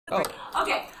Oh.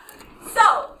 Okay,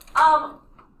 so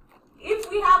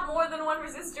if we have more than one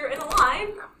resistor in a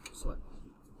line,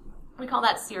 we call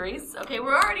that series. Okay,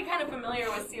 we're already kind of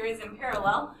familiar with series and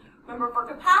parallel. Remember, for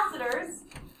capacitors,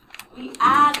 we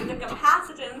add the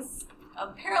capacitance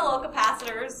of parallel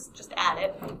capacitors, just add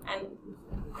it, and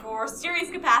for series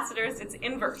capacitors, it's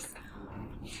inverse.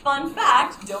 Fun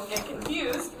fact, don't get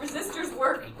confused, resistors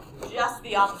work just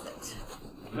the opposite,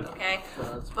 okay?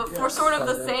 But for sort of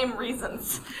the same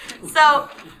reasons. So,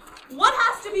 what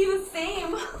has to be the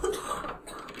same? Oh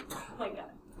my god.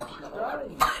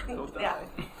 Yeah,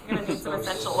 you're gonna need some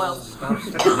essential oils. I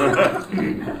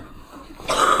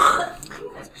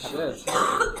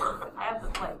have the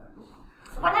plate.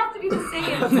 So what has to be the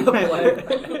same?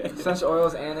 Essential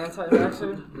oils and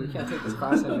anti-vaxxer? You can't take this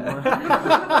class anymore. I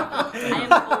am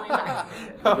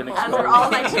fully vaccinated. As are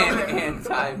all my children.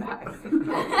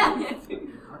 Anti-vaxxer.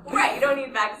 Right, you don't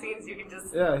need vaccines, you can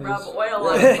just rub oil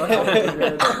on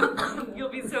it. You'll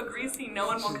be so greasy no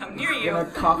one will come near you,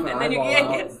 and then you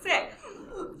can't get sick.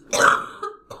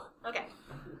 Okay.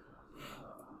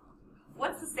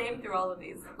 What's the same through all of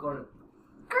these?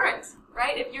 Current,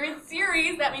 right? If you're in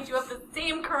series, that means you have the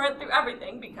same current through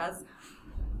everything because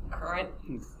current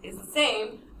is the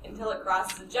same until it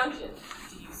crosses a junction.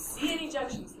 Do you see any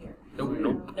junctions here?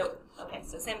 Nope. Nope. Okay,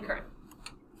 so same current.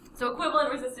 So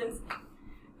equivalent resistance,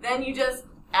 then you just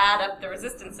add up the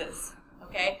resistances,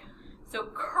 okay? So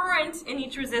current in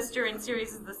each resistor in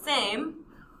series is the same.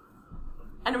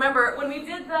 And remember, when we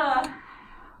did the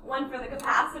one for the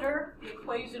capacitor, the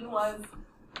equation was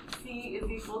C is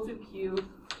equal to Q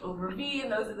over V,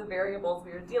 and those are the variables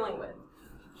we were dealing with.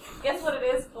 Guess what it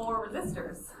is for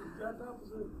resistors?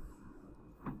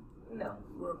 No.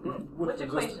 Which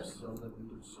equation?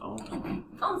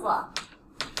 Ohm's law.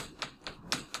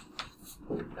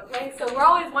 Okay, so we're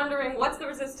always wondering what's the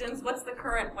resistance, what's the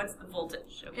current, what's the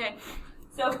voltage, okay?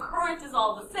 So if current is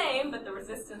all the same, but the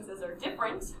resistances are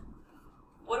different,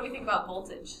 what do we think about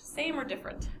voltage? Same or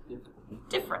different?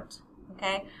 Different,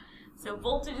 okay? So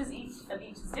voltage of each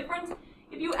is different.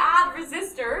 If you add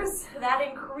resistors, that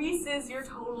increases your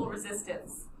total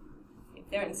resistance if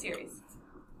they're in series,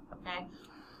 okay?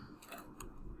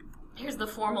 Here's the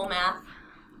formal math.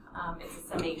 It's a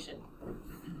summation.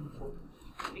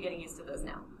 You'll be getting used to those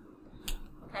now.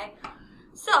 Okay?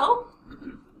 So,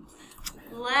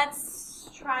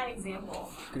 let's try an example.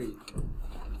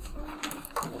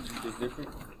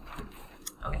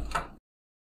 Okay.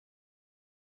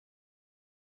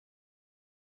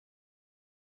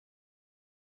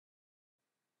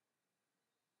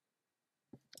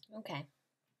 Okay.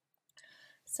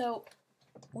 So,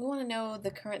 we want to know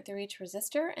the current through each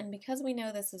resistor, and because we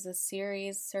know this is a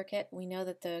series circuit, we know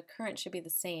that the current should be the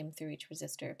same through each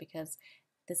resistor because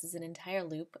this is an entire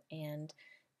loop, and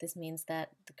this means that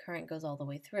the current goes all the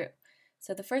way through.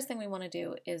 So the first thing we want to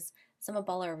do is sum up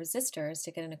all our resistors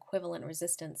to get an equivalent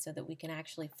resistance so that we can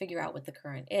actually figure out what the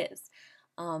current is.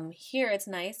 Here it's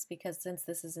nice because since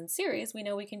this is in series, we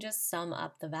know we can just sum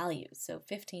up the values. So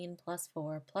 15 plus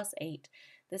 4 plus 8,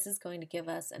 this is going to give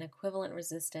us an equivalent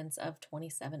resistance of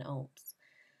 27 ohms.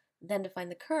 Then to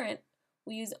find the current,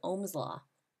 we use Ohm's law.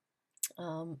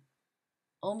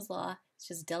 Ohm's law is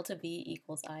just delta V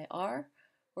equals IR.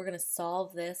 We're going to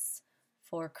solve this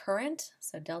for current,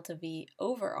 so delta V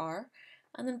over R,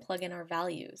 and then plug in our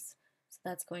values. So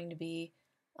that's going to be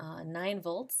 9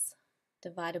 volts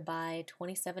divided by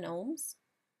 27 ohms.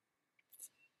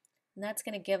 And that's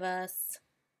going to give us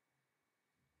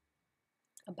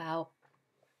about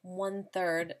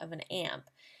 1/3 of an amp,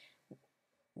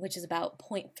 which is about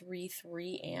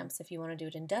 0.33 amps if you want to do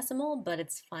it in decimal, but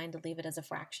it's fine to leave it as a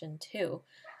fraction too.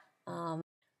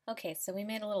 Okay, so we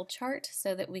made a little chart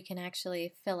so that we can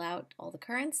actually fill out all the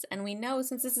currents, and we know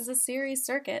since this is a series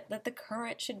circuit that the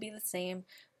current should be the same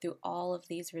through all of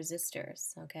these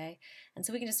resistors, okay? And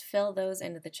so we can just fill those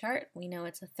into the chart. We know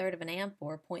it's 1/3 of an amp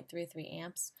or 0.33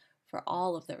 amps for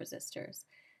all of the resistors.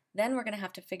 Then we're going to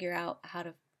have to figure out how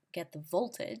to get the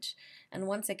voltage, and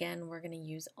once again we're going to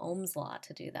use Ohm's law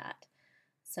to do that.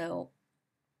 So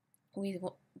we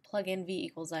plug in V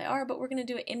equals IR, but we're going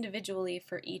to do it individually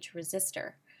for each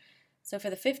resistor. So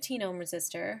for the 15 ohm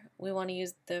resistor, we want to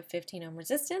use the 15 ohm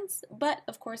resistance, but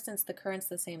of course since the current's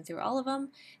the same through all of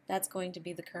them, that's going to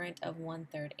be the current of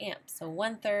 1/3 amp. So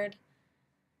 1/3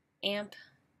 amp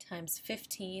times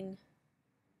 15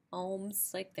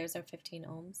 ohms, like there's our 15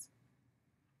 ohms.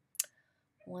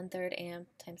 1/3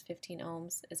 amp times 15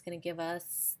 ohms is going to give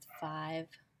us 5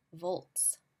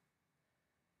 volts.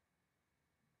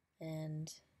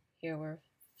 And here we're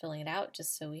filling it out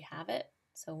just so we have it.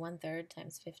 So 1/3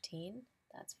 times 15,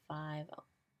 that's 5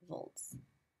 volts.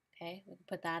 Okay, we can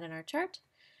put that in our chart.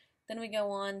 Then we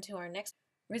go on to our next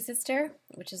resistor,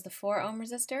 which is the 4 ohm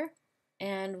resistor.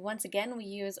 And once again, we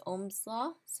use Ohm's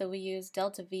law. So we use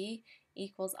delta V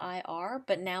equals IR,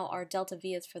 but now our delta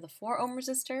V is for the 4 ohm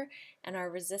resistor, and our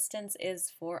resistance is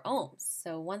 4 ohms.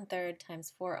 So 1/3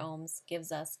 times 4 ohms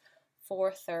gives us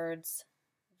 4/3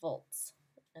 volts.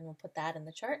 And we'll put that in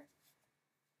the chart.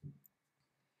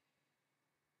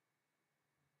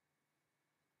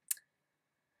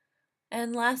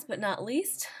 And last but not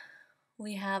least,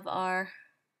 we have our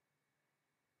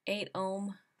 8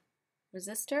 ohm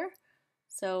resistor.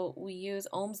 So we use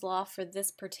Ohm's law for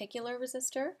this particular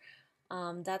resistor.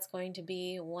 That's going to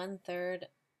be 1/3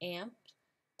 amp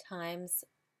times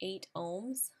 8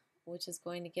 ohms, which is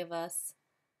going to give us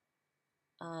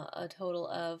a total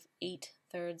of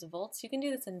 8/3 volts. You can do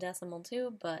this in decimal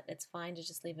too, but it's fine to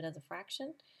just leave it as a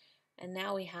fraction. And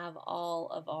now we have all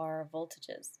of our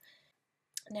voltages.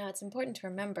 Now it's important to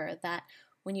remember that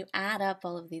when you add up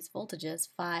all of these voltages,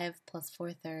 5 plus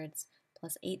 4/3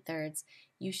 plus 8/3,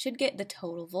 you should get the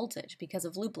total voltage because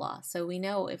of loop law. So we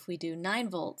know if we do 9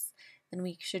 volts, then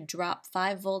we should drop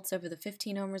 5 volts over the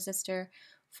 15 ohm resistor,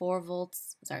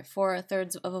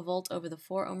 4/3 of a volt over the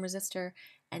 4 ohm resistor,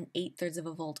 and 8/3 of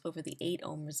a volt over the 8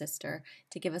 ohm resistor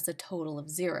to give us a total of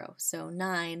 0. So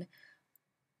 9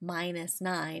 minus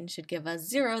 9 should give us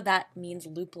 0. That means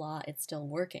loop law, it's still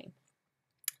working.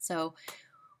 So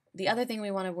the other thing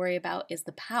we want to worry about is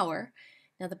the power.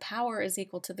 Now the power is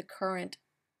equal to the current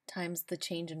times the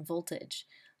change in voltage.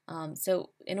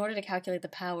 So in order to calculate the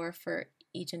power for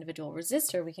each individual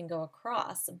resistor, we can go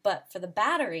across, but for the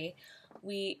battery,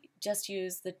 we just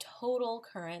use the total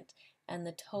current and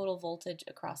the total voltage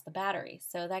across the battery.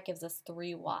 So that gives us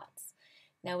 3 watts.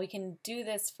 Now we can do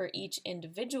this for each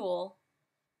individual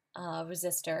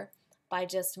resistor by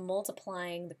just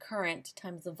multiplying the current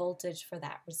times the voltage for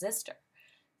that resistor.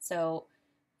 So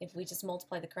if we just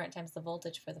multiply the current times the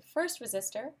voltage for the first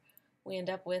resistor, we end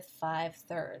up with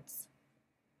 5/3.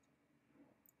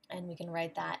 And we can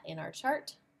write that in our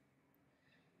chart.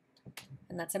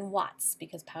 And that's in watts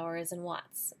because power is in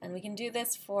watts. And we can do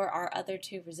this for our other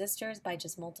 2 resistors by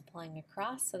just multiplying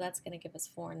across. So that's going to give us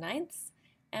 4/9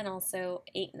 and also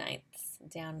 8/9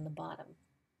 down in the bottom.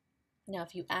 Now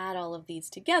if you add all of these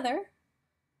together,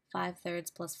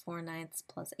 5/3 plus 4/9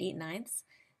 plus 8/9,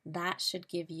 that should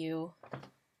give you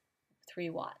 3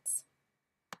 watts.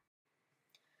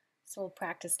 So we'll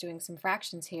practice doing some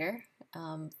fractions here.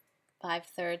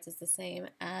 5/3 is the same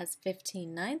as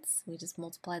 15/9. We just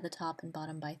multiply the top and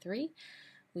bottom by 3.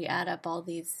 We add up all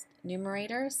these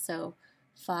numerators, so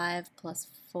 5 plus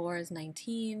 4 is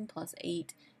 19, plus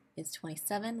 8 is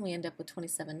 27. We end up with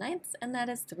 27/9, and that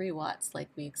is 3 watts like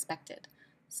we expected.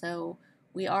 So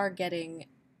we are getting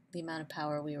the amount of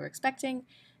power we were expecting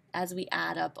as we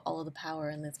add up all of the power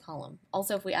in this column.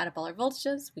 Also, if we add up all our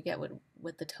voltages, we get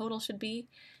what the total should be,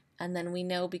 and then we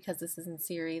know because this is in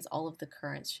series, all of the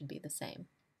currents should be the same.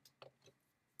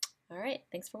 All right,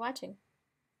 thanks for watching.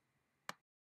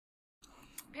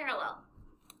 Parallel.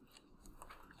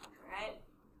 All right.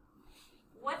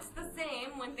 What's the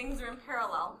same when things are in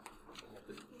parallel?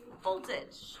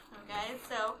 Voltage. Okay,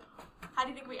 so how do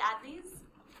you think we add these?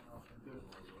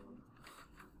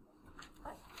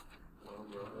 What?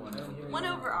 1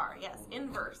 over R, yes,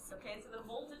 inverse. Okay, so the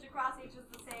voltage across each is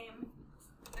the same.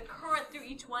 The current through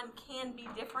each one can be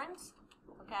different.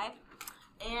 Okay,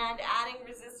 and adding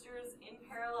resistors in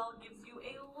parallel gives you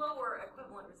a lower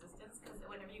equivalent resistance because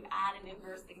whenever you add an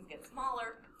inverse, things get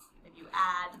smaller. If you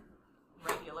add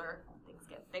regular, things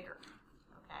get bigger.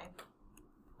 Okay.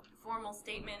 Formal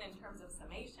statement in terms of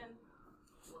summation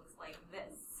looks like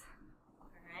this. All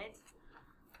right.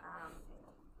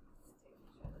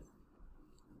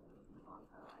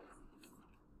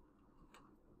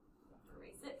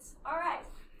 Erase it. All right.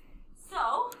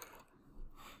 So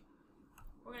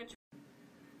we're going to.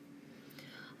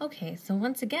 Okay, so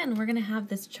once again, we're going to have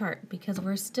this chart because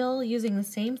we're still using the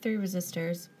same 3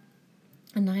 resistors,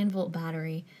 a 9-volt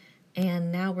battery,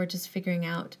 and now we're just figuring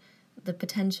out the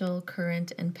potential,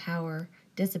 current, and power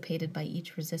dissipated by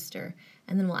each resistor,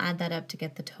 and then we'll add that up to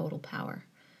get the total power.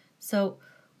 So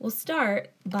we'll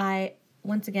start by,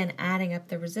 once again, adding up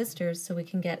the resistors so we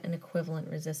can get an equivalent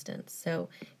resistance. So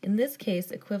in this case,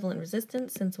 equivalent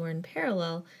resistance, since we're in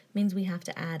parallel, means we have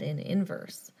to add in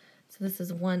inverse. So this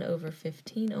is 1 over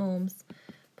 15 ohms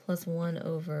plus 1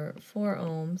 over 4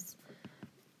 ohms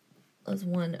plus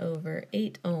 1 over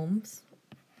 8 ohms,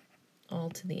 all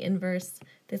to the inverse.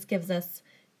 This gives us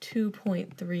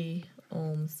 2.3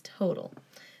 ohms total.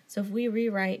 So if we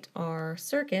rewrite our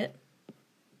circuit,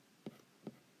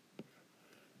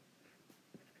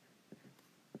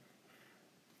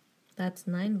 that's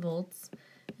 9 volts,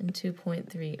 and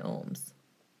 2.3 ohms.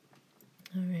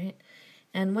 All right,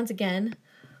 and once again,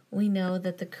 we know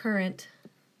that the current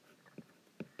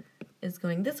is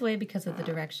going this way because of the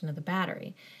direction of the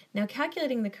battery. Now,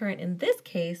 calculating the current in this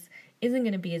case isn't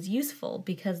going to be as useful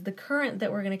because the current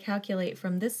that we're going to calculate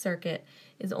from this circuit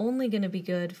is only going to be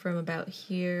good from about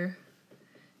here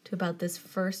to about this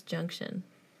first junction.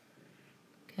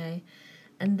 Okay,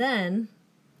 and then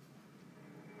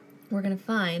we're going to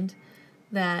find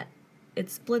that it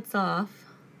splits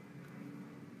off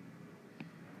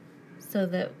so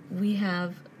that we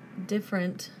have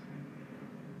different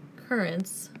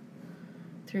currents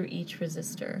through each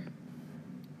resistor.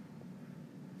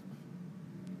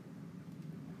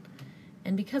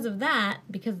 And because of that,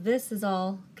 because this is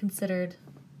all considered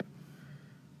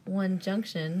one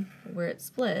junction where it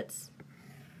splits,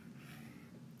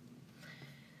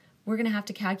 we're going to have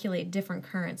to calculate different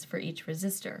currents for each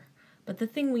resistor. But the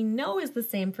thing we know is the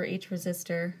same for each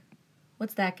resistor,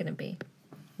 what's that going to be?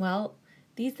 Well,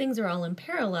 these things are all in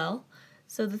parallel,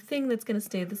 so the thing that's going to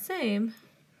stay the same,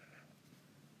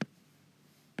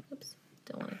 oops,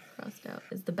 don't want to cross it out,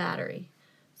 is the battery.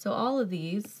 So all of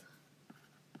these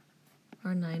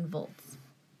are 9 volts.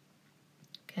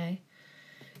 Okay,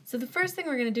 so the first thing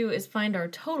we're going to do is find our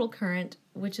total current,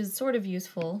 which is sort of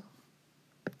useful.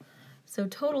 So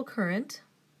total current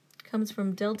comes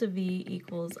from delta V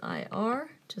equals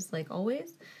IR, just like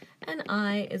always, and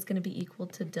I is going to be equal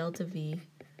to delta V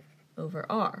over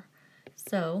R.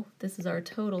 So this is our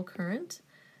total current.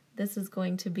 This is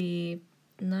going to be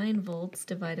 9 volts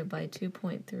divided by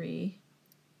 2.3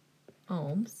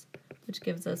 ohms, which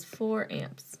gives us 4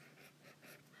 amps.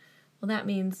 Well, that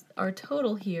means our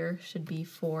total here should be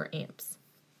 4 amps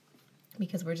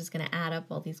because we're just going to add up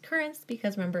all these currents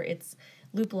because remember it's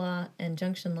loop law and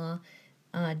junction law.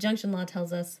 Junction law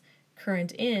tells us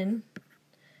current in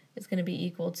is going to be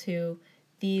equal to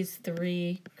these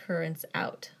 3 currents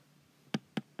out.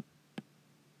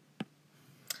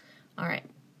 All right,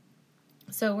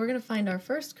 so we're going to find our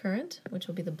first current, which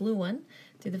will be the blue one,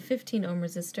 through the 15 ohm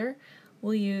resistor.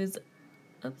 We'll use,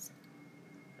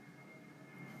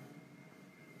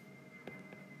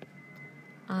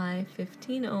 I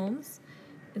 15 ohms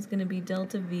is going to be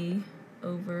delta V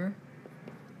over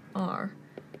R.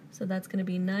 So that's going to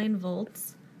be 9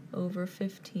 volts over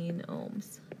 15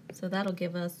 ohms. So that'll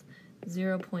give us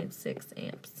 0.6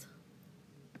 amps.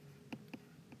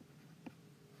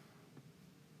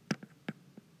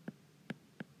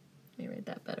 Let me write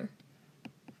that better.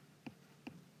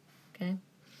 Okay.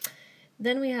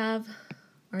 Then we have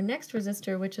our next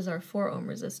resistor, which is our 4 ohm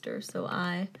resistor. So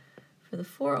I, for the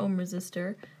 4 ohm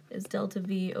resistor, is delta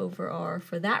V over R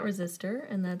for that resistor,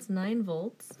 and that's 9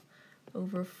 volts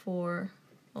over 4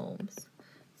 ohms.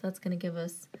 So that's going to give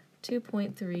us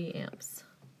 2.3 amps.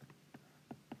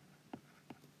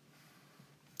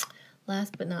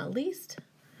 Last but not least,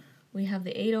 we have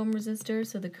the 8 ohm resistor,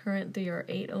 so the current through our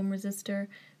 8 ohm resistor,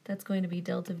 that's going to be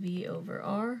delta V over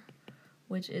R,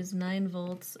 which is 9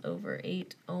 volts over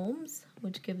 8 ohms,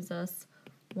 which gives us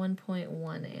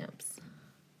 1.1 amps.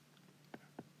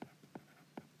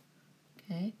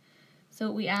 Okay,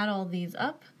 so we add all these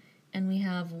up, and we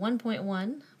have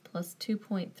 1.1 plus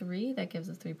 2.3, that gives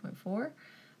us 3.4,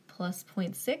 plus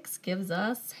 0.6 gives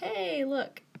us, hey,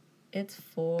 look, it's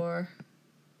 4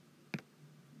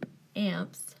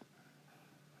 amps,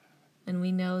 and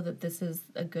we know that this is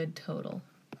a good total,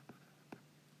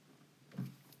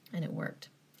 and it worked.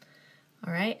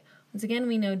 All right, once again,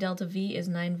 we know delta V is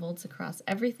 9 volts across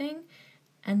everything,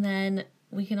 and then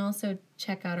we can also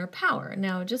check out our power.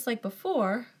 Now, just like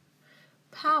before,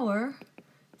 power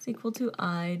is equal to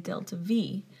I delta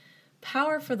V.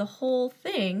 Power for the whole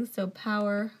thing, so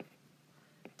power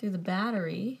through the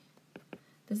battery,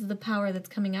 this is the power that's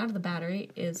coming out of the battery,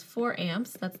 is 4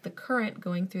 amps, that's the current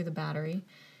going through the battery,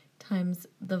 times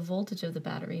the voltage of the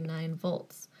battery, 9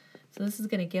 volts. So this is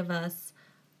going to give us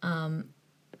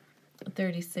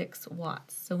 36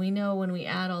 watts. So we know when we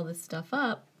add all this stuff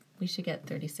up, we should get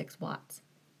 36 watts.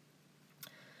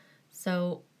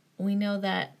 So we know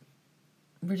that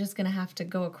we're just going to have to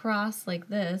go across like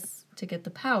this to get the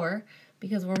power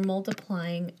because we're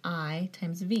multiplying I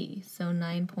times V. So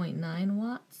 9.9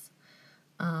 watts.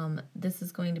 This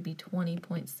is going to be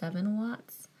 20.7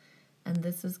 watts. And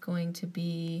this is going to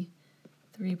be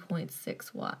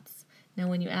 3.6 watts. Now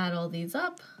when you add all these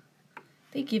up,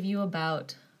 they give you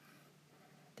about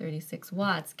 36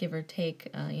 watts, give or take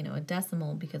a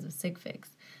decimal because of sig figs.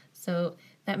 So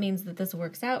that means that this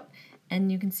works out,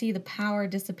 and you can see the power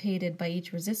dissipated by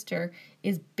each resistor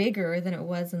is bigger than it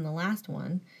was in the last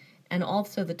one, and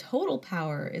also the total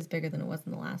power is bigger than it was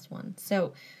in the last one.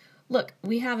 So look,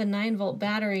 we have a 9-volt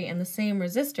battery and the same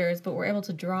resistors, but we're able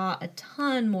to draw a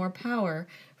ton more power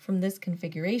from this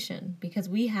configuration because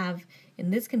we have,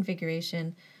 in this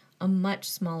configuration, a much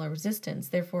smaller resistance.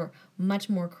 Therefore, much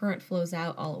more current flows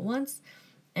out all at once,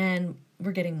 and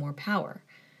we're getting more power.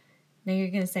 Now you're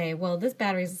going to say, well, this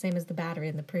battery is the same as the battery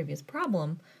in the previous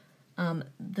problem.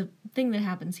 The thing that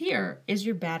happens here is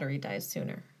your battery dies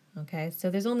sooner. Okay, so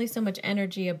there's only so much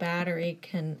energy a battery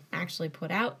can actually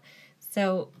put out.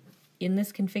 So in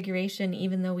this configuration,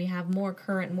 even though we have more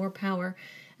current, more power,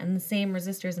 and the same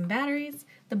resistors and batteries,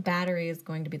 the battery is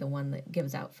going to be the one that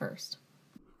gives out first.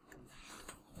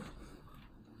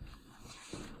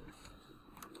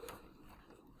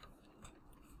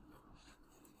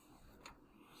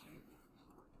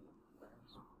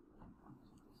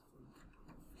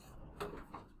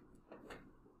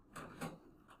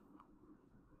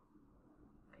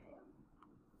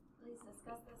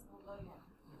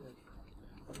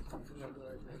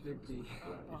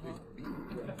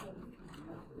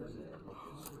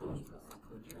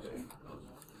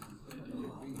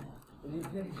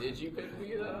 Did you pick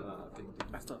B though?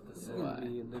 I thought the same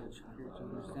B and then it's to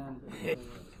understand.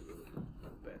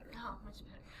 Oh, much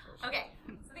better. Okay,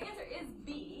 so the answer is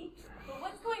B, but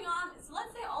what's going on, so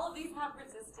let's say all of these have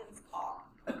resistance R.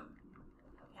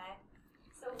 Okay,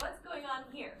 so what's going on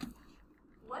here?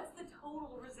 What's the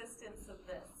total resistance of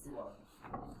this?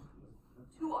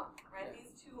 2R, right?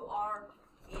 These two are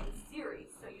in series,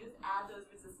 so you just add those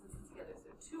resistances together.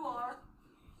 So 2R,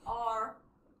 R,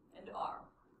 and R.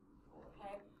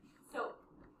 Okay? So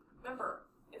remember,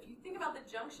 if you think about the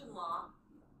junction law,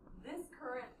 this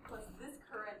current plus this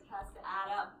current has to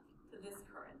add up to this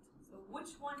current. So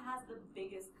which one has the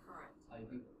biggest current?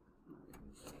 IB.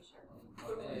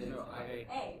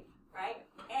 A, right?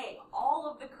 A. All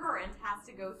of the current has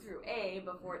to go through A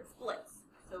before it splits.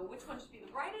 So which one should be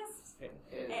the brightest?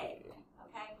 A.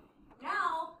 Okay?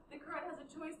 Now, the current has a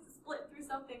choice to split through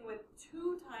something with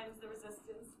 2 times the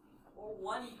resistance or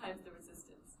 1 times the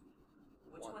resistance.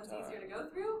 Which one's easier to go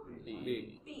through?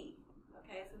 B. B.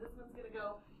 Okay, so this one's going to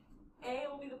go, A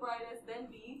will be the brightest,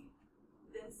 then B,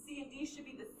 then C and D should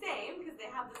be the same because they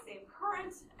have the same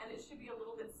current, and it should be a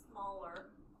little bit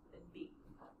smaller than B.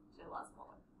 Should be a lot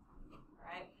smaller.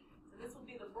 Alright, so this will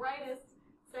be the brightest,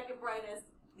 second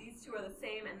brightest. These two are the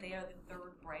same, and they are the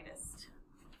third brightest.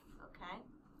 Okay?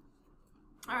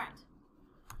 Alright.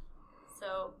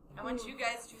 So I want you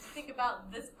guys to think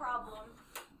about this problem,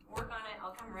 work on it.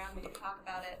 I'll come around, we can talk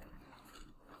about it.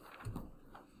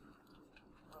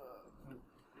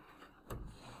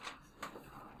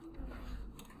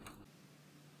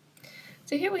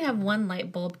 So here we have one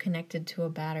light bulb connected to a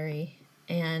battery,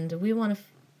 and we want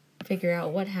to figure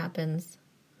out what happens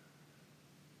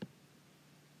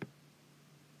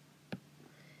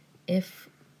if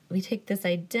we take this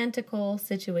identical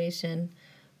situation,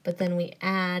 but then we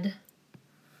add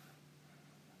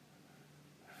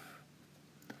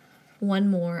one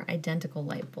more identical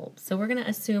light bulb. So we're going to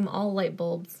assume all light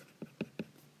bulbs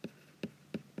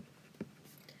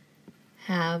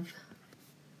have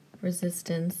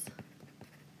resistance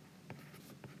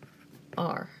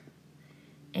R,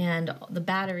 and the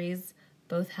batteries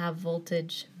both have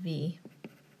voltage V.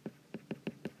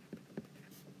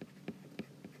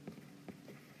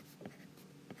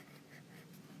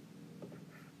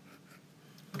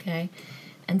 Okay,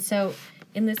 and so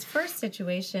in this first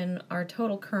situation, our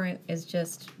total current is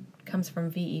just comes from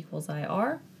V equals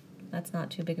IR. That's not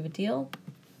too big of a deal.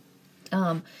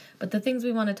 But the things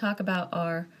we want to talk about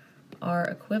are R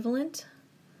equivalent,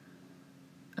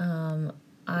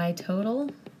 I total,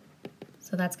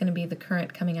 so that's going to be the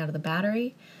current coming out of the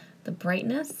battery, the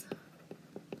brightness,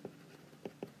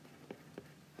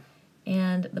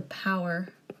 and the power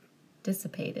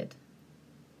dissipated.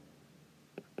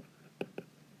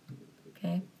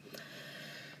 Okay,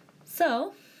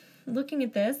 so looking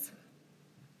at this,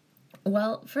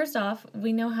 well, first off,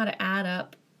 we know how to add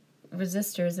up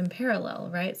resistors in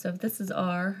parallel, right? So if this is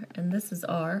R and this is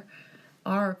R,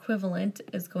 R equivalent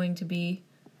is going to be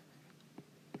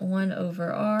 1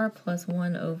 over R plus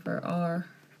 1 over R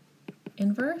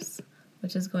inverse,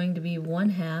 which is going to be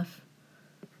 1/2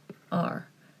 R.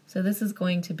 So this is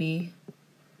going to be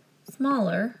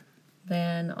smaller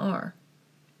than R.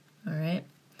 All right.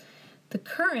 The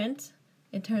current,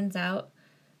 it turns out,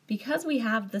 because we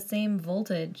have the same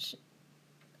voltage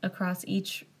across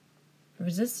each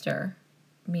resistor,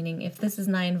 meaning if this is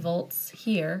 9 volts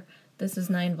here, this is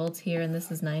 9 volts here, and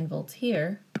this is 9 volts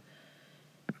here,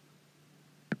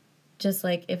 just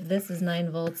like if this is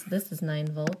 9 volts, this is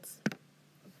 9 volts,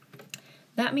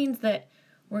 that means that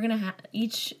we're going to have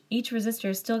each resistor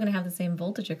is still going to have the same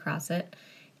voltage across it,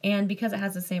 And because it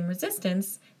has the same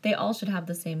resistance, they all should have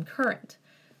the same current.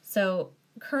 So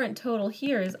current total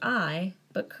here is I,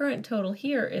 but current total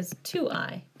here is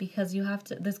 2I, because you have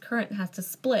to, this current has to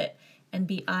split and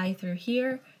be I through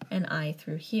here and I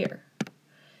through here.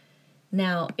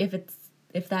 Now,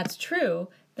 if that's true,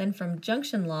 then from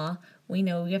junction law, we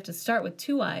know we have to start with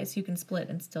 2I so you can split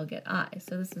and still get I.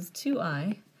 So this is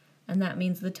 2I, and that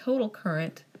means the total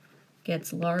current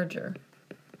gets larger.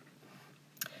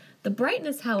 The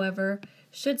brightness, however,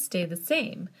 should stay the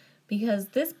same, because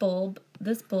this bulb,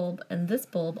 and this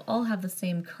bulb all have the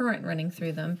same current running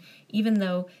through them, even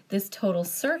though this total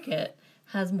circuit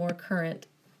has more current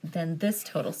than this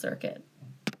total circuit.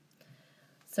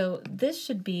 So this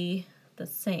should be the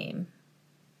same.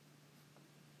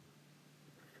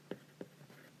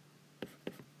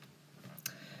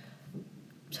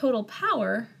 Total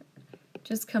power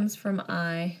just comes from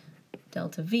I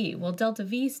delta V. Well, delta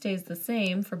V stays the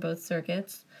same for both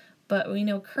circuits, but we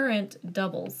know current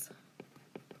doubles.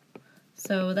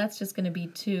 So that's just going to be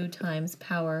 2 times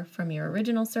power from your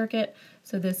original circuit,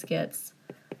 so this gets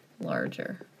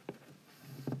larger.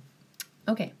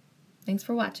 Okay, thanks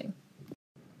for watching.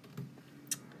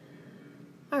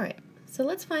 Alright, so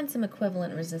let's find some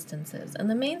equivalent resistances. And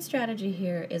the main strategy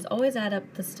here is always add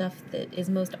up the stuff that is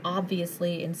most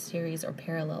obviously in series or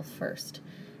parallel first.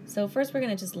 So first we're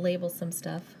going to just label some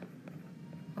stuff.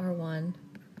 R1,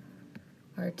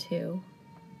 R2,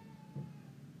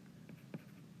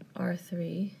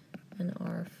 R3, and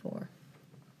R4.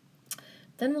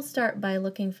 Then we'll start by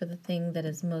looking for the thing that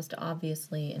is most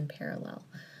obviously in parallel.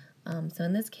 So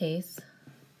in this case,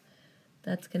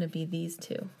 that's going to be these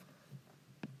two.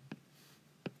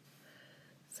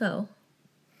 So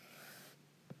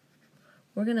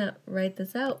we're going to write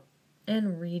this out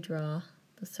and redraw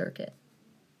the circuit.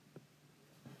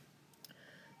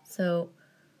 So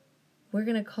we're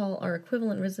going to call our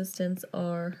equivalent resistance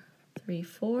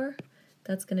R34.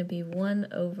 That's going to be 1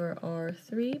 over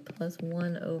R3 plus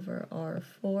 1 over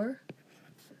R4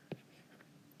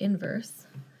 inverse.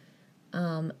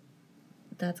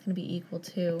 That's going to be equal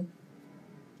to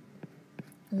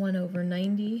 1 over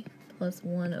 90 plus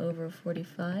 1 over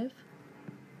 45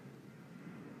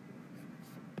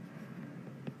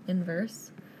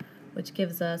 inverse, which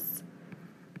gives us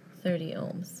 30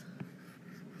 ohms.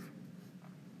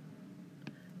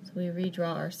 So we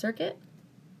redraw our circuit.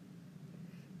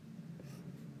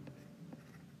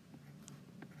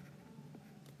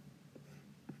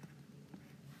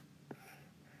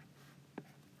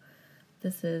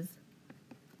 This is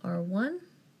R1.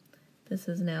 This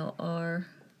is now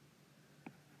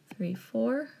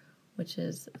R34, which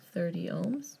is 30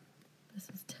 ohms. This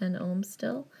is 10 ohms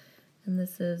still. And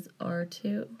this is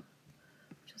R2,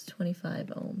 which is 25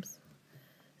 ohms.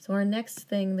 So our next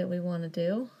thing that we want to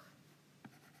do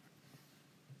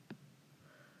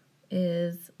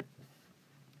is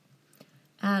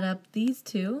add up these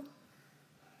two,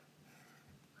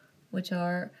 which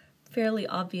are fairly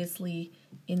obviously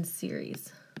in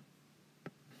series.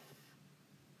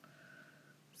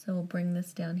 So we'll bring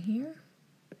this down here.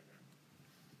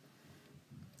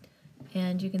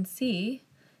 And you can see,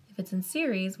 if it's in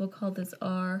series, we'll call this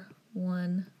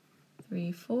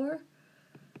R134,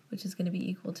 which is going to be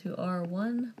equal to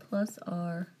R1 plus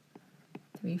R34.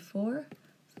 So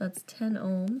that's 10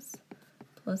 ohms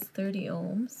plus 30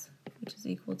 ohms, which is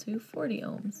equal to 40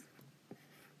 ohms.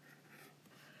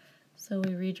 So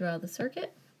we redraw the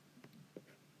circuit.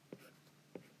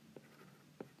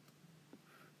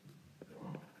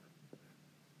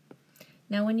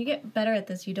 Now when you get better at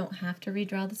this, you don't have to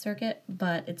redraw the circuit,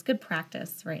 but it's good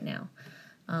practice right now.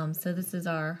 So this is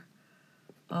our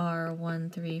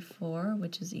R134,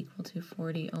 which is equal to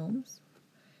 40 ohms.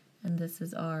 And this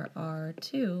is our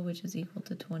R2, which is equal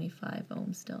to 25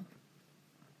 ohms still.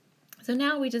 So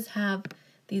now we just have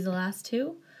these last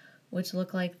two, which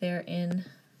look like they're in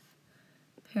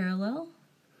parallel.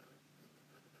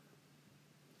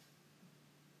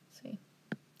 Let's see.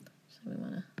 So we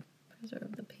want to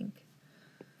preserve the pink.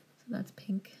 So that's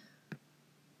pink.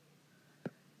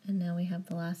 And now we have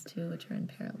the last two, which are in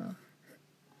parallel.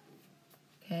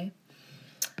 Okay.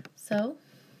 So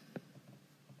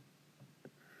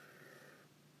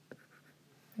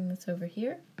bring this over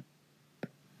here.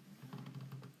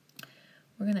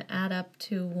 We're going to add up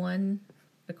to one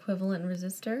equivalent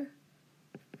resistor.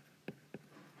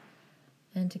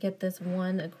 And to get this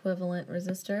one equivalent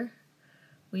resistor,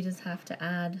 we just have to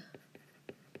add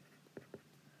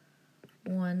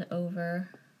 1 over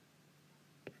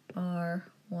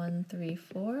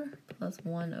R134 plus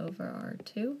 1 over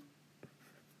R2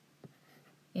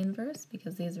 inverse,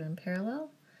 because these are in parallel.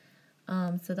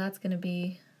 So that's going to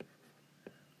be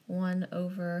 1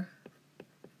 over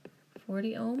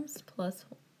 40 ohms plus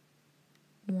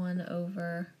 1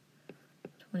 over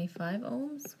 25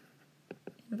 ohms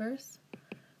inverse,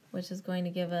 which is going to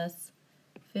give us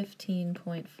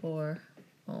 15.4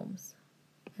 ohms.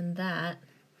 And that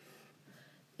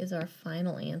is our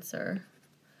final answer.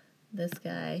 This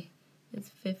guy is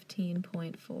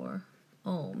 15.4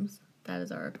 ohms. That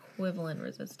is our equivalent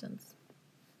resistance.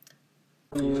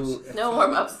 No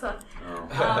warm-ups.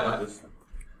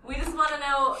 We just want to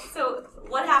know, so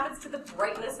what happens to the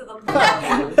brightness of the bulb?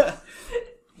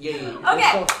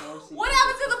 Okay, what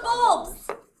happens to the bulbs?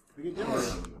 They get dimmer.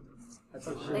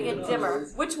 They get dimmer.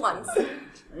 Which ones?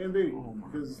 A and B,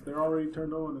 because they're already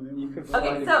turned on and then you can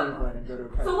Okay, so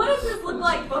what does this look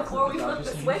like before we flip the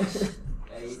switch?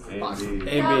 A,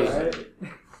 B.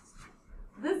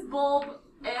 This bulb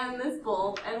and this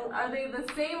bulb, and are they the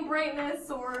same brightness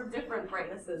or different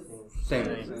brightnesses? Same.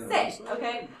 Same,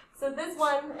 okay. So this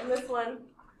one and this one,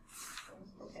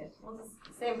 okay, well, just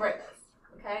same brightness,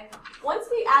 okay. Once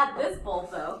we add this bulb,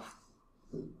 though,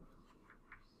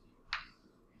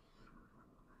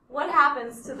 what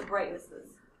happens to the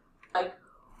brightnesses? Like,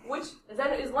 which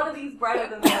is one of these brighter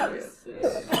than the others?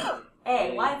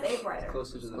 A. Why is A brighter?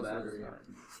 Closer to the battery.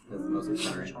 Before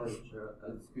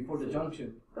the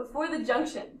junction. Before the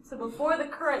junction. So before the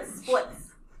current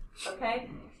splits. Okay?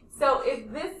 So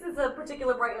if this is a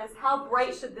particular brightness, how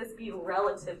bright should this be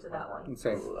relative to that one?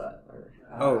 Same.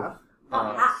 Not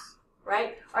half,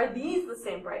 right? Are these the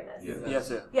same brightness?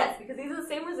 Yes. Yes, because these are the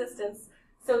same resistance,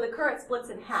 so the current splits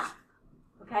in half.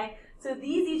 Okay? So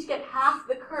these each get half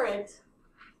the current.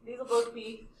 These will both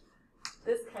be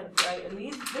this kind of bright, and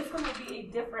this one will be a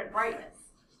different brightness.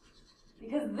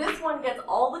 Because this one gets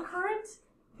all the current,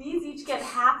 these each get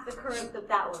half the current that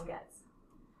that one gets.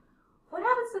 What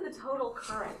happens to the total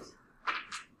current?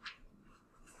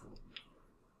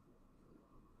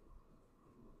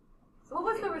 So what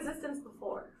was the resistance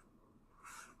before?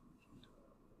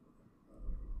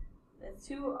 It's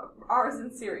 2 R's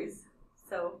in series.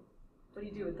 So what do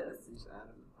you do with those?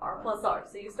 R plus R.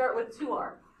 So you start with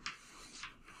 2R.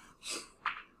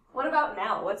 What about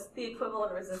now? What's the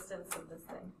equivalent resistance of this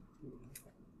thing?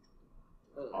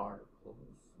 R.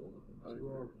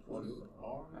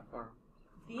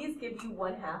 These give you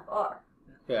 1/2 R.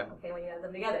 Yeah. Okay, when you add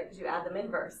them together, because you add them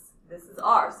inverse. This is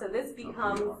R. So this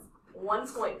becomes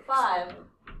 1.5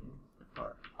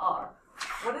 R.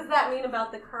 What does that mean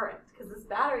about the current? Because this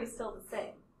battery is still the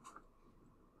same.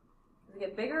 Does it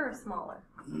get bigger or smaller?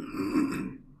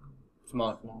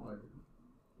 Smaller.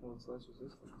 Well, it's less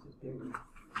resistance. It's bigger.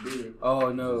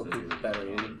 Oh no,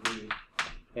 battery.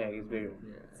 Yeah, it gets bigger.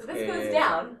 So this goes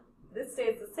down. This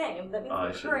stays the same. That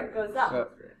means the current goes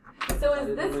up. So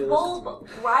is this bulb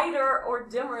brighter or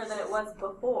dimmer than it was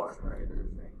before?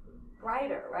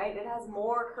 Brighter, right? It has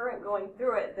more current going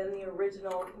through it than the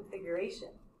original configuration.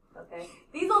 Okay?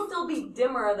 These will still be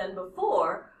dimmer than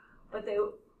before, but they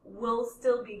will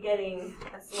still be getting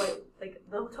a slight, like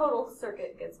the total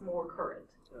circuit gets more current.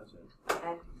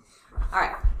 Okay?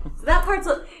 Alright. So that part's,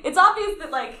 it's obvious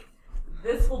that like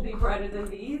this will be brighter than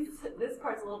these. This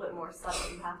part's a little bit more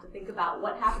subtle. You have to think about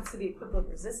what happens to the equivalent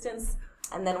resistance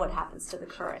and then what happens to the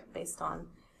current based on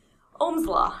Ohm's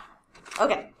law.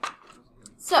 Okay.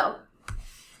 So,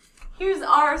 here's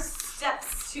our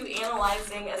steps to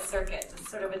analyzing a circuit. It's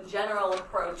sort of a general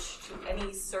approach to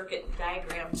any circuit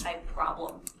diagram type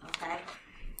problem. Okay?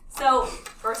 So,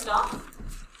 first off,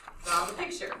 draw the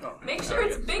picture. Make sure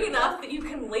it's big enough that you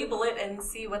can label it and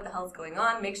see what the hell's going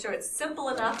on. Make sure it's simple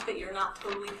enough that you're not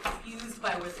totally confused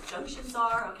by where the junctions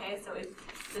are. Okay? So if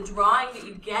the drawing that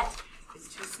you get is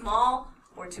too small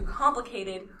or too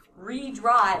complicated,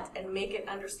 redraw it and make it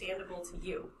understandable to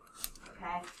you.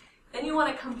 Okay? Then you want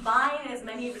to combine as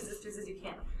many resistors as you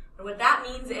can. And what that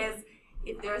means is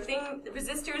if there are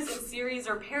resistors in series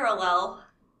or parallel,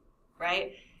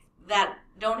 right, that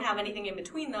don't have anything in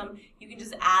between them, you can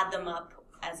just add them up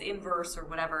as inverse or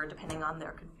whatever, depending on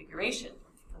their configuration.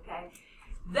 Okay?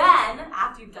 Then,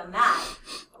 after you've done that,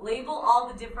 label all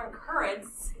the different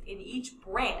currents in each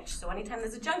branch. So anytime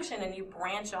there's a junction and you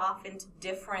branch off into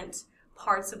different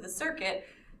parts of the circuit,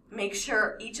 make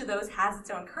sure each of those has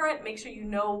its own current. Make sure you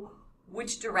know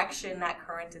which direction that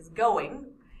current is going.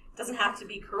 It doesn't have to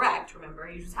be correct, remember.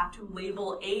 You just have to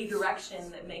label a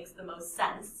direction that makes the most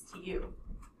sense to you.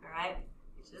 All right?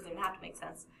 It doesn't even have to make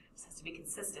sense. It just has to be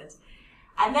consistent.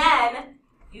 And then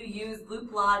you use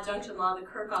loop law, junction law, the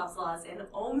Kirchhoff's laws, and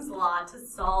Ohm's law to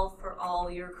solve for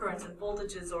all your currents and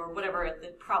voltages or whatever the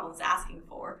problem's asking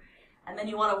for. And then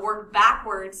you want to work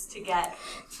backwards to get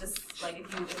this, like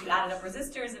if you added up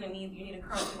resistors and you need a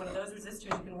current to one of those resistors, you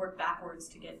can work backwards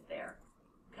to get there.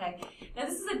 Okay. Now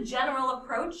this is a general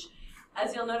approach.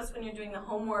 As you'll notice when you're doing the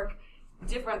homework,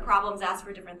 different problems ask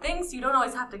for different things. You don't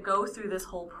always have to go through this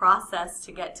whole process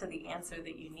to get to the answer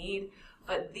that you need,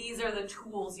 but these are the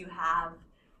tools you have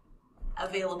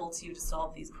available to you to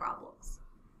solve these problems.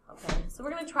 Okay, so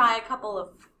we're going to try a couple of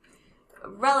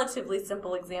relatively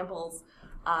simple examples,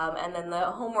 and then the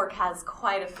homework has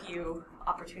quite a few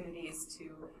opportunities to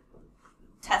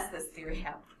test this theory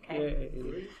out. Okay.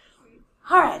 Yay.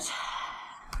 All right.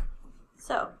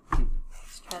 So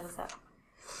let's try this out.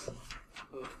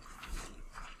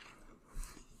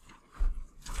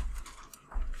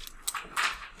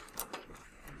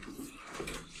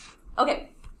 Okay.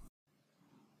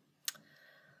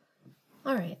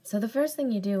 All right, so the first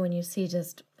thing you do when you see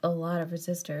just a lot of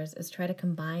resistors is try to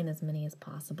combine as many as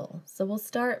possible. So we'll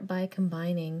start by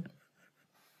combining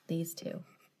these two.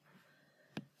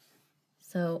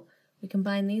 So we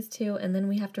combine these two, and then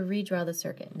we have to redraw the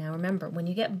circuit. Now remember, when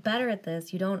you get better at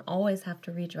this, you don't always have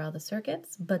to redraw the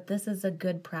circuits, but this is a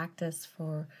good practice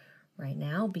for right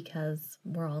now because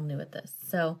we're all new at this.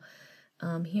 So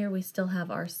here we still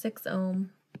have our 6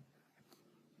 ohm.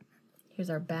 Here's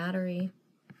our battery.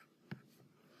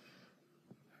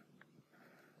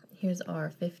 Here's our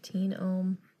 15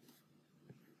 ohm.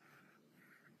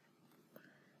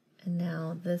 And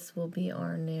now this will be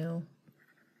our new.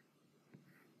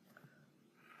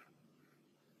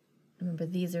 Remember,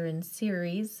 these are in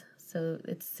series, so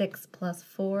it's 6 plus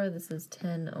 4. This is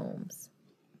 10 ohms.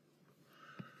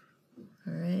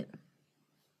 All right.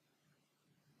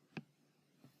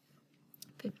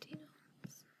 15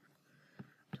 ohms.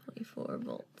 24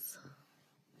 volts.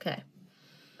 Okay.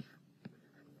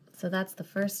 So that's the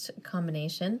first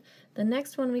combination. The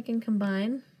next one we can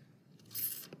combine,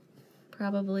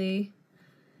 probably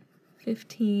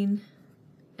 15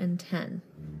 and 10.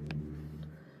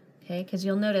 Okay, because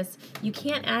you'll notice you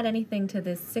can't add anything to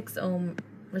this 6 ohm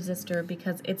resistor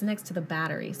because it's next to the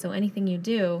battery. So anything you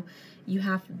do,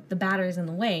 the battery's in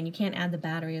the way, and you can't add the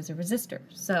battery as a resistor.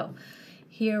 So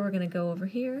here we're going to go over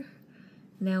here.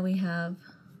 Now we have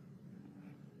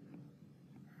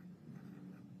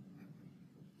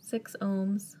 6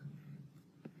 ohms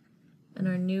and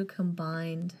our new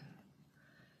combined,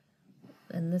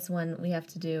 and this one we have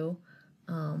to do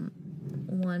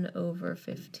 1 over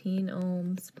 15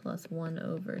 ohms plus 1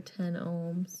 over 10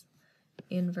 ohms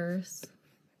inverse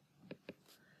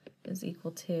is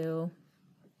equal to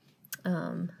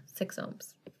 6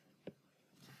 ohms.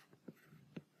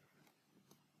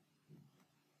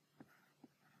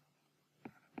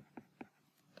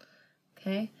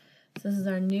 Okay. So this is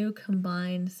our new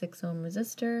combined 6 ohm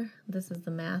resistor. This is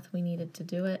the math we needed to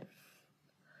do it.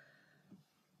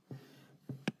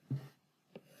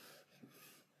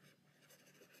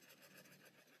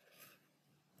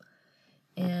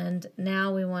 And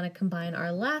now we want to combine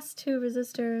our last 2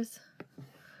 resistors,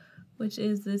 which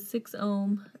is this 6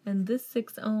 ohm and this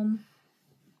 6 ohm,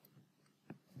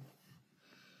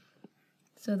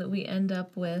 so that we end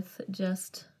up with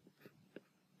just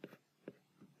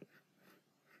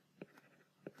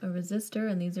a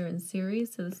resistor, and these are in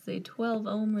series, so this is a 12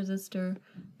 ohm resistor,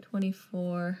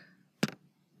 24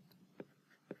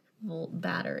 volt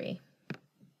battery.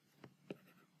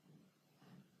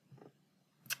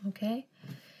 Okay,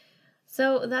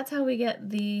 so that's how we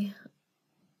get the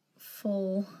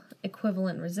full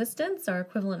equivalent resistance. Our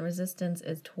equivalent resistance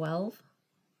is 12.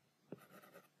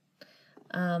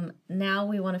 Now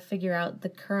we want to figure out the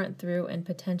current through and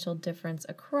potential difference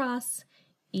across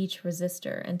each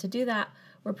resistor, and to do that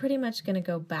we're pretty much going to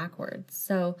go backwards.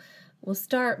 So we'll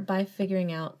start by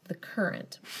figuring out the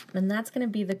current, and that's going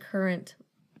to be the current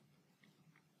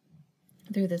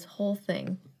through this whole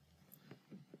thing.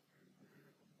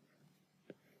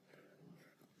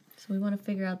 So we want to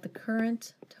figure out the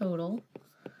current total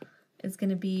is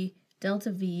going to be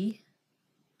delta V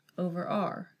over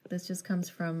R. This just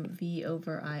comes from V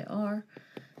over IR.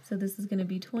 So this is going to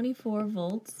be 24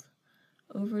 volts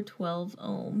over 12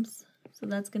 ohms. So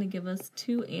that's going to give us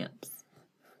 2 amps.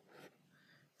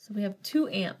 So we have 2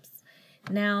 amps.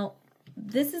 Now,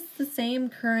 this is the same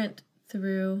current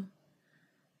through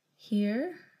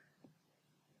here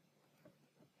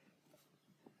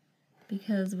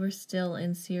because we're still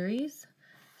in series.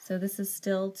 So this is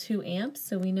still 2 amps.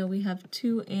 So we know we have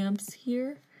 2 amps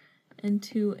here and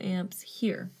 2 amps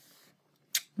here.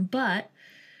 But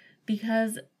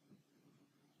because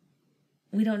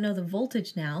we don't know the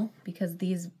voltage now, because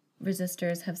these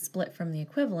resistors have split from the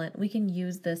equivalent, we can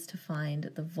use this to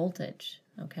find the voltage,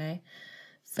 okay?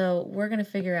 So we're going to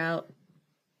figure out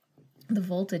the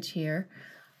voltage here.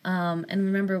 And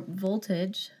remember,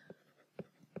 voltage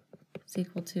is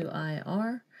equal to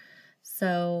IR.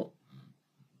 So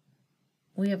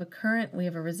we have a current, we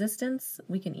have a resistance,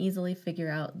 we can easily figure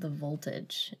out the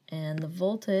voltage. And the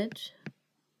voltage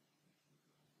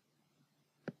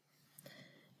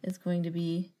is going to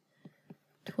be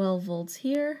 12 volts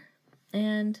here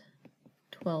and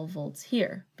 12 volts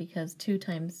here, because 2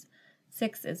 times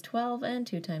 6 is 12 and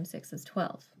 2 times 6 is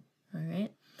 12. All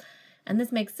right, and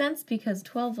this makes sense because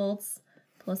 12 volts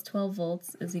plus 12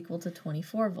 volts is equal to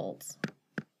 24 volts.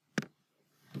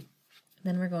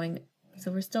 Then we're going,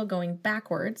 so we're still going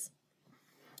backwards.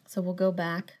 So we'll go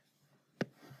back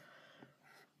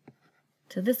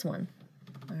to this one.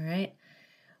 All right,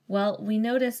 well, we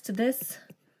noticed this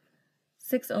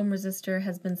 6 ohm resistor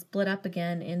has been split up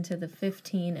again into the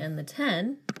 15 and the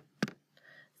 10.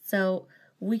 So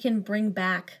we can bring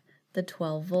back the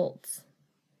 12 volts.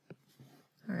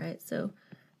 All right, so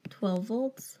 12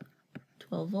 volts,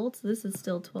 12 volts. This is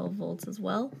still 12 volts as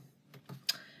well.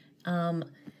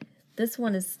 This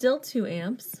one is still 2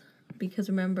 amps because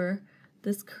remember,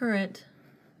 this current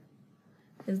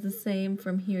is the same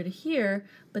from here to here,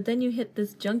 but then you hit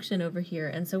this junction over here,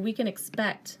 and so we can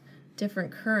expect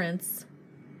different currents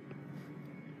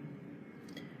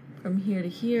from here to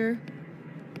here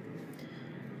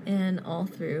and all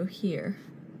through here.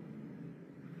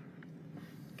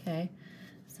 Okay,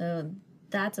 so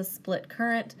that's a split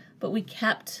current, but we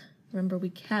kept, remember, we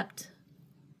kept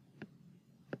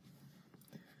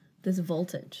this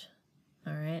voltage.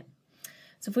 All right,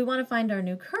 so if we want to find our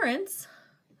new currents,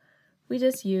 we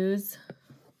just use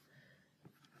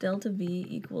delta V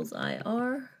equals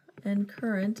IR, and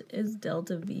current is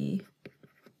delta V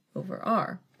over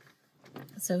R.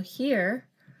 So here,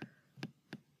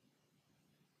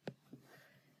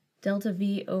 delta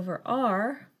V over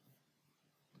R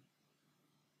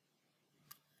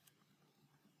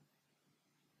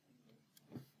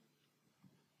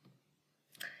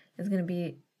is going to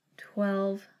be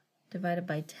 12 divided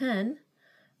by 10,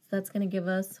 so that's going to give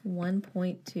us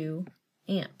 1.2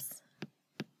 amps.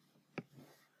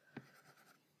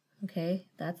 Okay,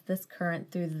 that's this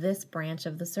current through this branch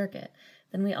of the circuit.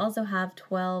 Then we also have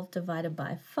 12 divided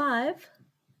by 5,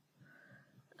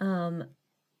 and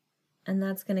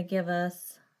that's going to give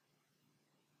us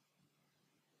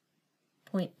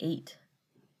 0.8.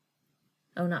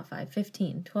 Oh, not 5,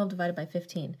 15. 12 divided by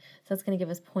 15. So that's going to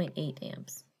give us 0.8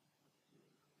 amps.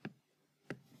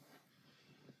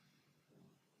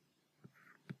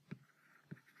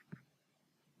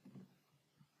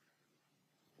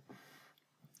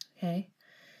 Okay,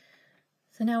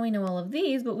 so now we know all of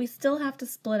these, but we still have to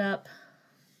split up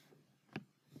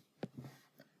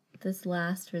this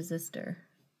last resistor.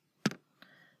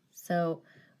 So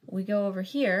we go over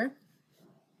here.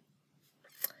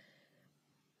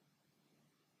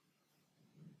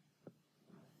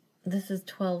 This is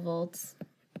 12 volts.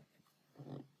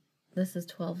 This is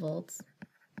 12 volts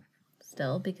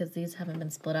still, because these haven't been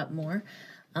split up more.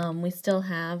 We still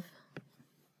have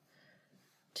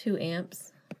 2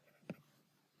 amps.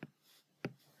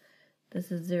 This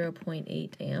is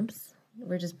 0.8 amps.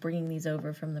 We're just bringing these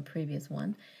over from the previous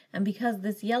one. And because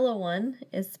this yellow one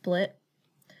is split,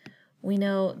 we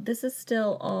know this is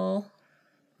still all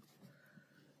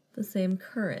the same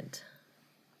current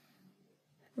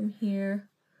from here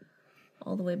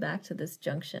all the way back to this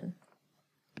junction.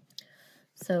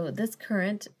 So this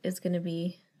current is going to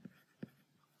be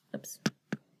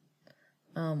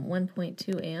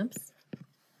 1.2 amps,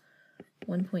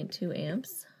 1.2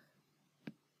 amps.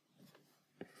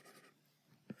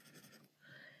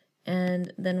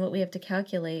 And then what we have to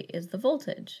calculate is the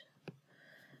voltage.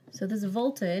 So this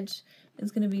voltage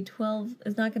is going to be not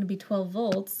going to be 12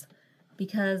 volts,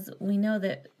 because we know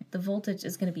that the voltage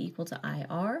is going to be equal to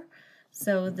IR.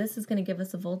 So this is going to give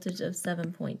us a voltage of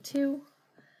 7.2,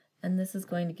 and this is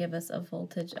going to give us a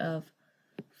voltage of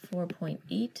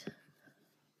 4.8.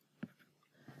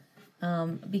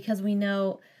 Because we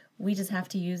know we just have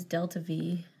to use delta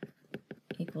V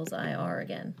equals IR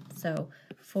again. So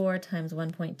 4 times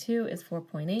 1.2 is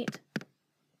 4.8.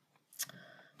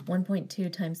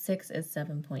 1.2 times 6 is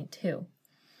 7.2.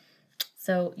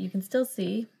 So you can still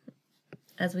see,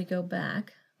 as we go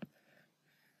back,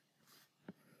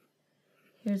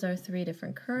 here's our 3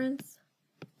 different currents.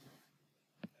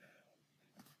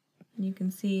 And you can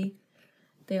see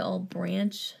they all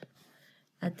branch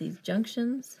at these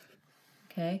junctions.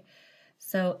 Okay,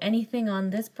 so anything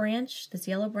on this branch, this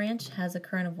yellow branch, has a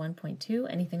current of 1.2.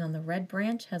 Anything on the red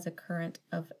branch has a current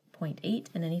of 0.8,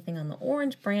 and anything on the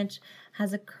orange branch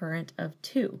has a current of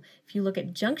 2. If you look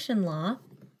at junction law,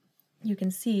 you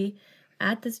can see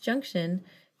at this junction,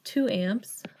 2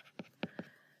 amps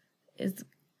is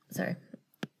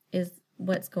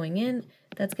what's going in.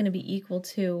 That's going to be equal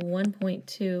to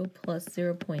 1.2 plus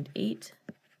 0.8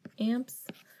 amps,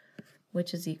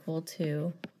 which is equal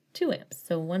to 2 amps.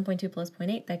 So 1.2 plus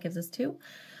 0.8, that gives us 2.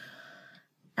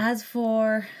 As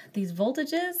for these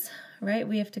voltages, right,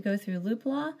 we have to go through loop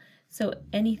law. So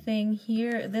anything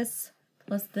here, this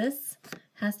plus this,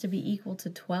 has to be equal to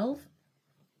 12.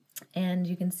 And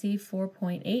you can see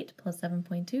 4.8 plus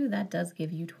 7.2, that does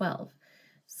give you 12.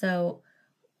 So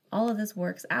all of this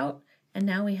works out, and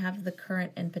now we have the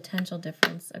current and potential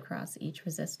difference across each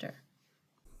resistor.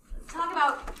 Let's talk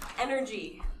about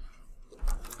energy.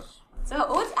 So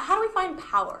how do we find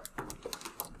power?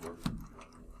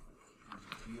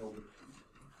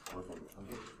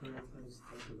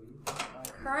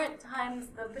 Current times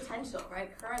the potential,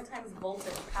 right? Current times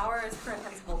voltage. Power is current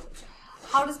times voltage.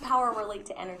 How does power relate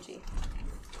to energy?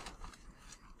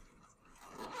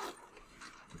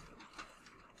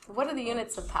 What are the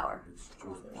units of power?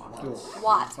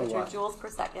 Watts, which are joules per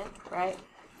second, right?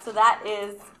 So that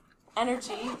is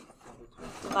energy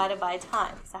divided by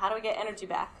time. So how do we get energy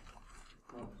back?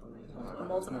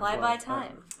 Multiply by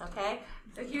time, okay?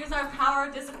 So here's our power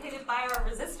dissipated by our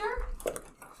resistor.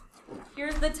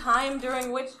 Here's the time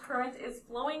during which current is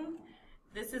flowing.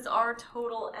 This is our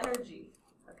total energy,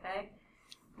 okay?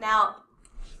 Now,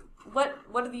 what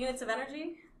are the units of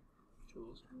energy?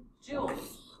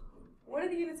 Joules. What are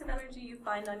the units of energy you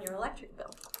find on your electric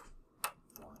bill?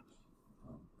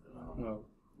 No.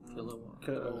 Kilowatts.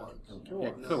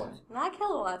 Kilowatts. Not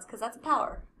kilowatts, because that's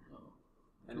power.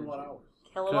 Kilowatt hours.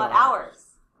 Kilowatt hours.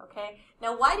 Okay?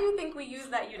 Now, why do you think we use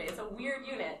that unit? It's a weird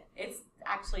unit. It's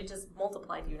actually just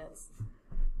multiplied units.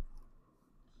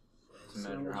 To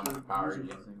measure how much power you're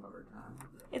using over time.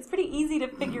 It's pretty easy to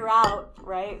figure out,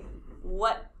 right,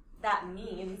 what that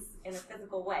means in a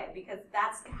physical way, because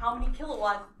that's how many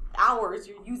kilowatt hours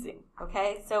you're using,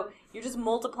 okay? So you're just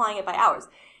multiplying it by hours.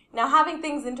 Now, having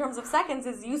things in terms of seconds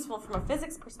is useful from a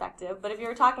physics perspective, but if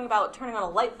you're talking about turning on a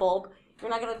light bulb, you're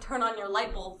not going to turn on your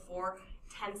light bulb for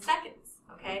 10 seconds,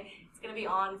 okay? It's going to be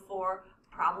on for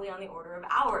probably on the order of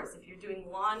hours. If you're doing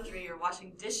laundry or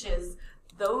washing dishes,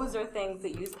 those are things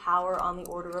that use power on the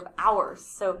order of hours.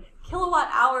 So kilowatt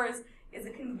hours is a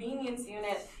convenience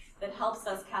unit that helps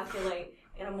us calculate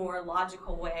in a more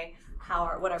logical way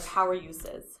what our power use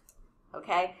is.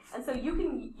 Okay? And so you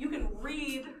can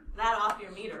read that off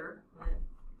your meter.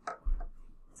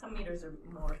 Some meters are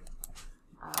more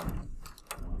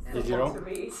difficult to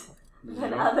read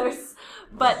than others,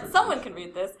 but someone can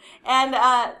read this. And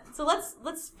so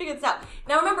let's figure this out.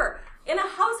 Now remember, in a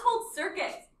household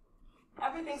circuit,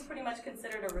 everything's pretty much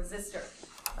considered a resistor.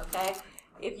 Okay?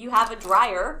 If you have a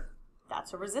dryer,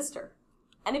 that's a resistor.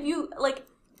 And if you,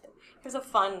 here's a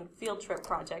fun field trip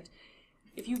project.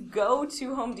 If you go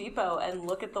to Home Depot and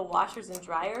look at the washers and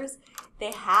dryers,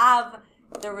 they have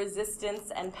the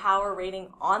resistance and power rating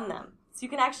on them. So you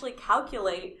can actually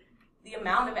calculate the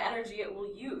amount of energy it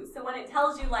will use. So when it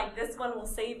tells you, this one will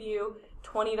save you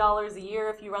 $20 a year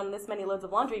if you run this many loads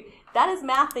of laundry, that is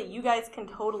math that you guys can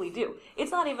totally do.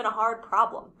 It's not even a hard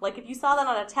problem. If you saw that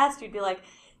on a test, you'd be like,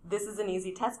 this is an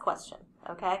easy test question,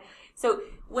 okay? So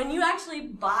when you actually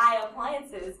buy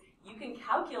appliances, you can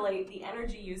calculate the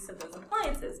energy use of those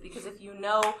appliances, because if you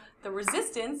know the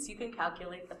resistance, you can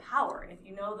calculate the power. And if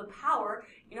you know the power,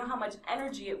 you know how much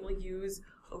energy it will use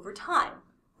over time,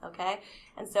 okay?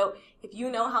 And so if you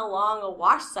know how long a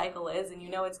wash cycle is and you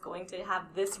know it's going to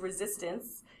have this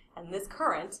resistance and this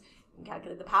current, you can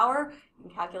calculate the power, you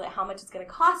can calculate how much it's going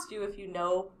to cost you if you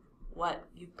know what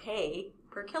you pay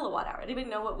per kilowatt hour. Anybody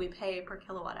know what we pay per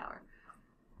kilowatt hour?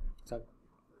 It's like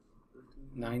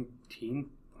 19.8,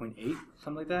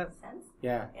 something like that. Cents?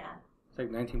 Yeah. Yeah. It's like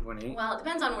 19.8. Well, it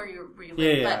depends on where you live.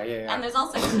 Yeah. And there's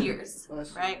also tiers,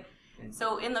 right?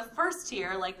 So in the first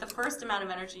tier, the first amount of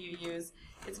energy you use,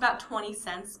 it's about 20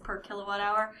 cents per kilowatt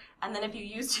hour. And then if you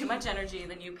use too much energy,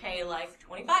 then you pay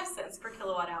 25 cents per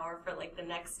kilowatt hour for the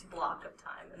next block of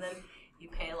time. And then you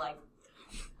pay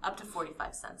up to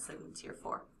 45 cents in tier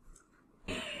 4.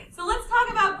 So let's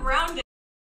talk about grounding.